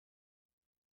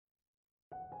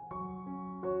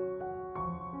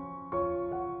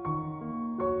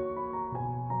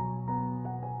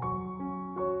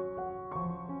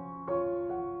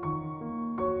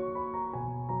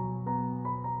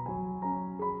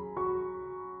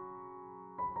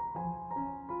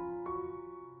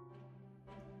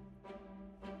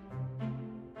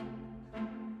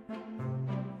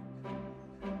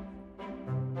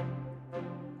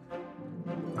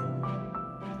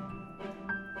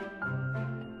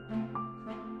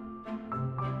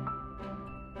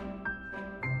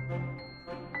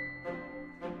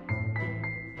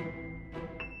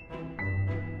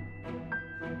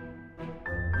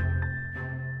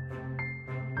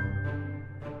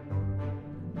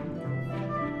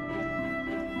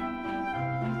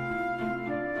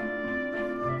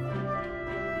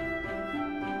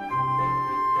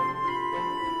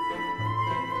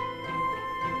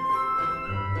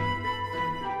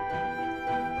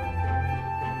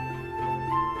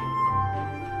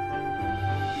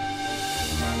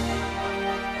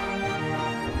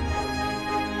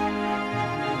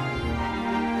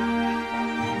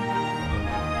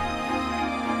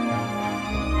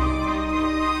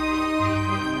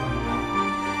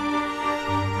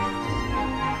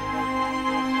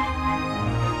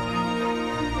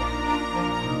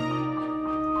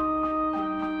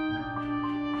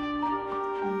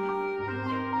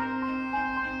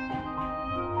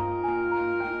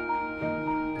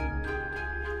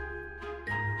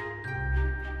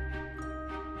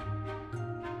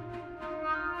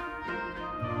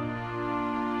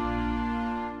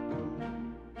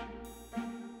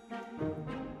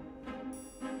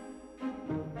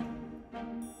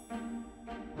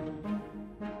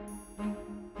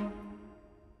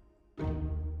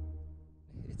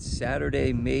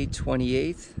Saturday, May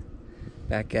 28th,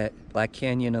 back at Black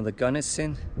Canyon of the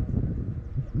Gunnison.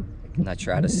 I'm not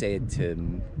sure how to say it,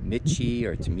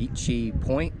 Tomichi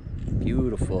Point.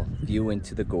 Beautiful view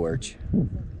into the gorge.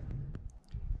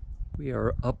 We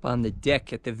are up on the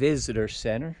deck at the visitor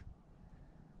center,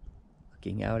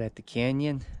 looking out at the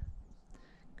canyon.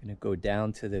 Gonna go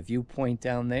down to the viewpoint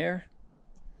down there.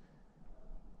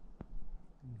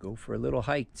 Go for a little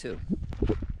hike too.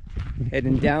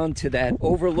 Heading down to that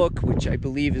overlook, which I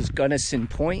believe is Gunnison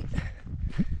Point.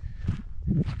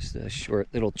 Just a short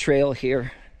little trail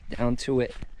here down to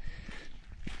it.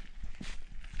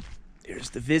 There's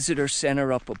the visitor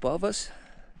center up above us.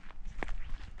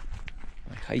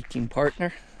 My hiking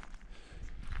partner.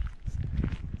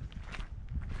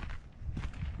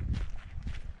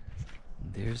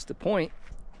 There's the point.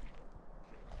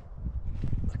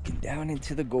 Looking down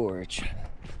into the gorge.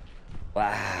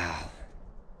 Wow.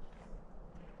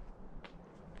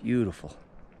 Beautiful.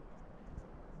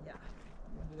 Yeah.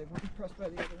 They weren't impressed by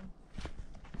the other one.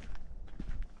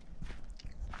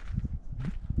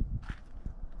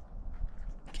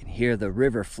 You can hear the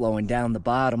river flowing down the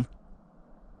bottom.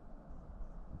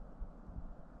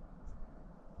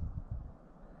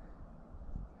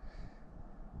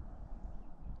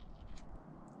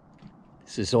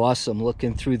 This is awesome,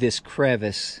 looking through this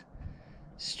crevice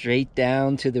straight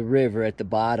down to the river at the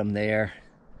bottom there.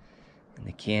 And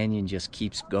the canyon just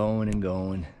keeps going and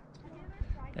going.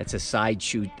 That's a side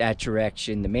shoot that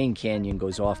direction. The main canyon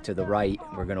goes off to the right.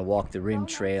 We're going to walk the rim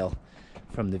trail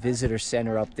from the visitor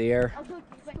center up there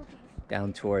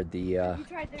down toward the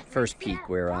first peak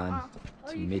we're on,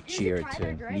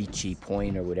 Tomichi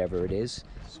Point or whatever it is.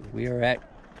 So we are at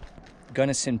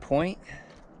Gunnison Point.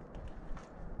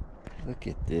 Look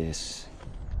at this.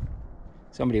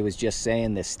 Somebody was just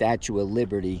saying the Statue of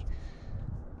Liberty,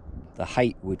 the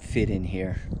height would fit in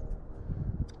here.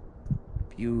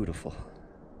 Beautiful.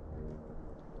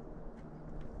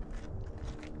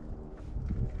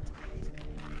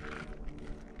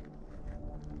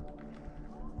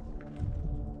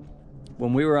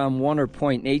 When we were on Warner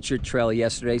Point Nature Trail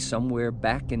yesterday, somewhere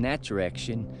back in that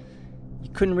direction, you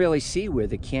couldn't really see where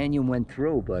the canyon went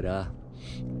through, but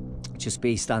just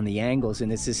based on the angles,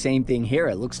 and it's the same thing here.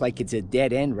 It looks like it's a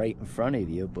dead end right in front of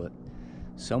you, but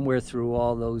somewhere through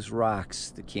all those rocks,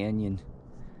 the canyon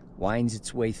winds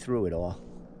its way through it all.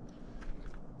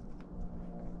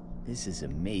 This is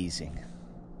amazing.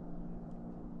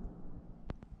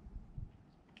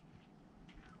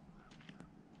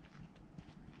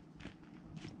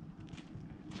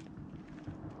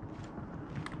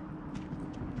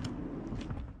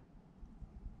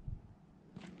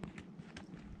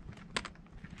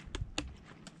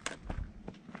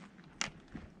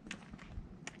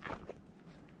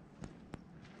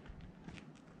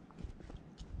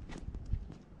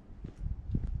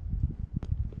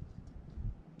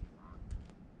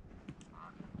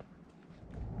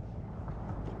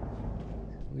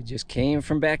 We just came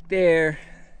from back there,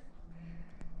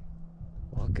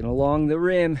 walking along the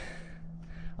rim,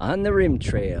 on the rim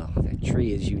trail. That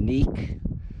tree is unique.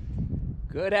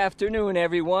 Good afternoon,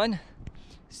 everyone.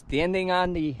 Standing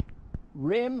on the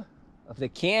rim of the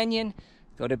canyon,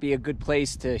 thought it'd be a good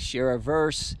place to share a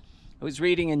verse. I was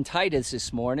reading in Titus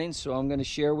this morning, so I'm going to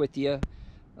share with you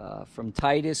from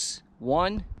Titus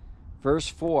 1, verse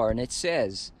 4, and it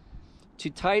says,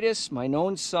 "To Titus, mine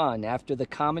own son, after the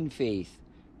common faith,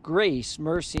 grace,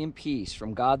 mercy, and peace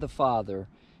from God the Father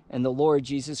and the Lord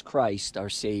Jesus Christ, our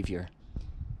Savior."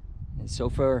 And so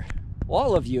for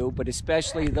all of you, but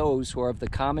especially those who are of the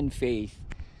common faith,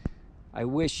 I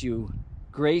wish you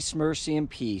grace, mercy, and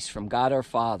peace from God our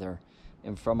Father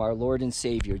and from our Lord and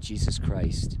Savior, Jesus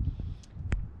Christ.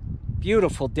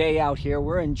 Beautiful day out here.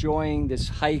 We're enjoying this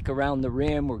hike around the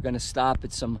rim. We're going to stop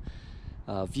at some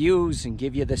views and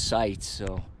give you the sights.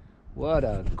 So what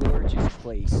a gorgeous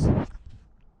place.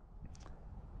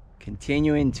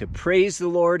 Continuing to praise the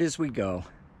Lord as we go.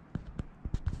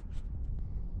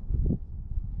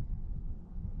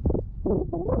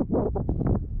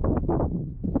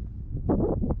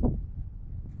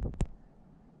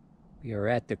 We are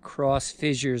at the Cross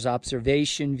Fissures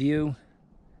observation view.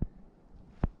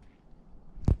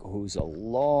 Goes a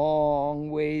long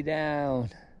way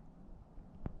down.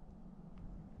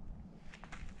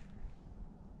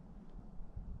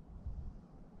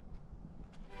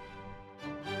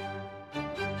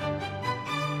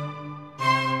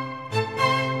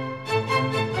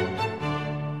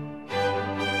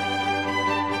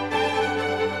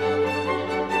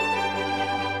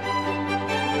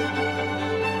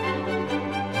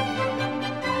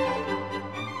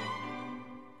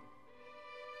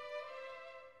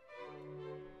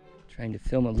 Trying to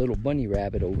film a little bunny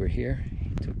rabbit over here.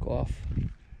 He took off.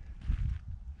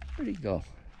 Where'd he go?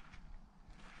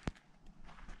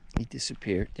 He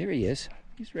disappeared. There he is.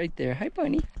 He's right there. Hi,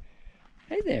 bunny.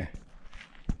 Hi there.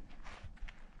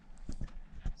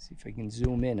 See if I can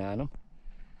zoom in on him.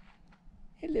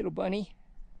 Hey, little bunny.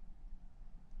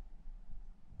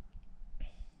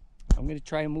 I'm going to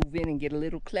try to move in and get a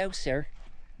little closer.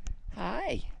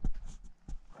 Hi.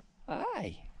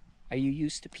 Hi. Are you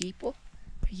used to people?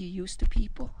 Are you used to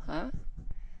people, huh?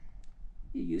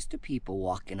 You're used to people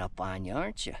walking up on you,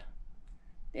 aren't you?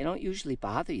 They don't usually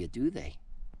bother you, do they?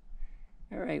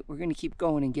 All right, we're going to keep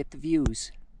going and get the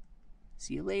views.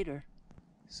 See you later.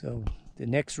 So the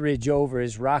next ridge over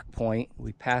is Rock Point.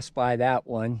 We passed by that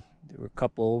one. There were a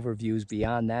couple overviews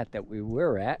beyond that we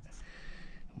were at.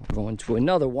 We're going to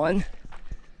another one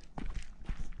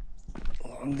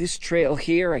along this trail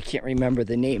here. I can't remember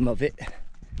the name of it.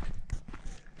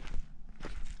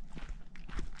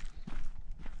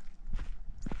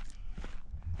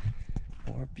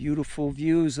 More beautiful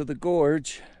views of the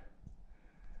gorge.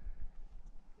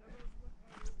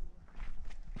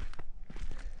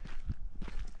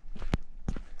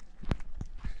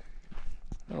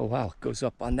 Oh wow, it goes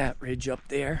up on that ridge up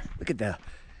there. Look at the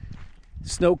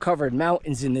snow-covered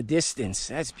mountains in the distance.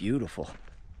 That's beautiful.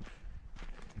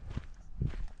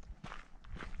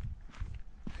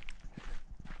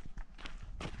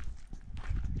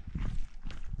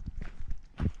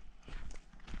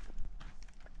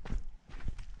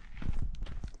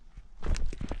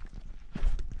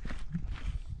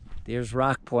 There's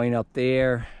Rock Point up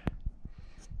there.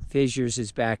 Fissures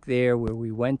is back there where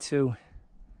we went to.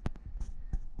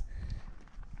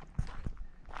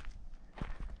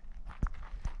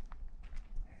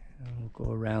 We'll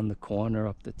go around the corner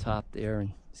up the top there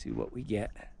and see what we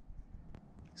get.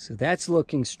 So that's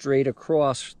looking straight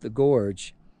across the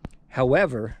gorge.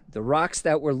 However, the rocks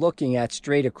that we're looking at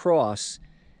straight across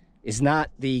is not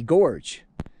the gorge.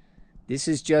 This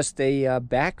is just a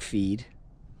back feed.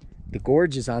 The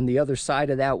gorge is on the other side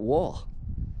of that wall.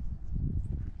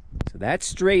 So that's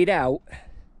straight out.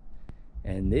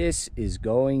 And this is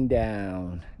going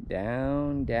down.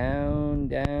 Down, down,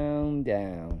 down,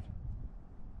 down.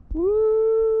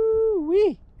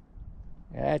 Woo-wee!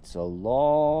 That's a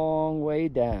long way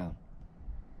down.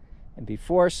 And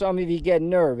before some of you get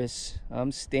nervous,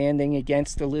 I'm standing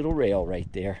against a little rail right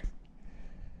there.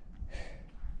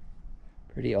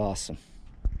 Pretty awesome.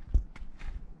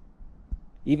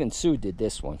 Even Sue did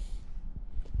this one.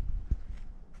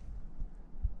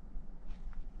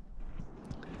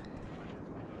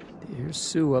 There's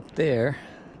Sue up there,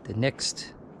 the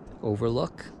next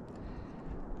overlook.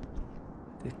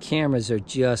 The cameras are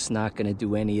just not going to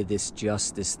do any of this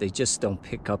justice. They just don't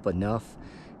pick up enough.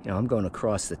 You know, I'm going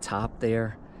across the top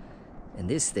there, and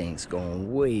this thing's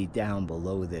going way down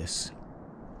below this.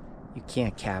 You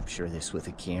can't capture this with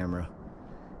a camera.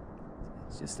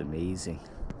 It's just amazing.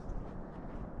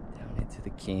 Down into the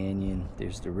canyon.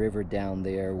 There's the river down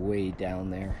there, way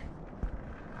down there.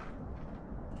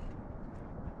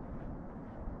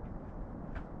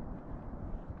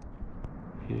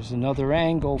 Here's another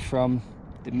angle from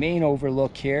the main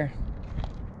overlook here.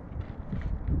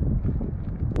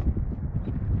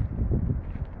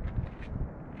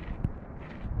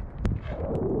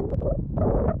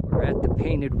 We're at the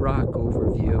Painted Rock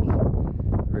Overview.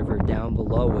 River down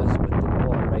below us, but the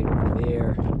wall right over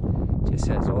there just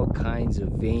has all kinds of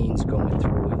veins going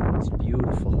through it. It's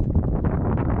beautiful.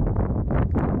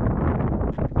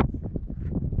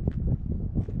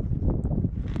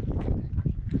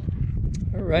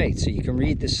 Alright, so you can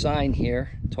read the sign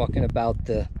here talking about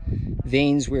the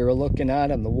veins we were looking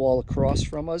at on the wall across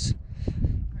from us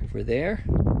over there.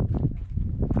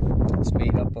 It's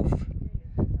made up of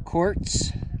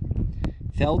quartz,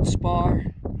 feldspar,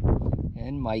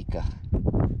 and mica.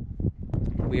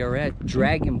 We are at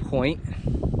Dragon Point.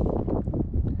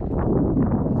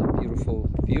 Another beautiful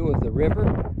view of the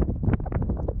river.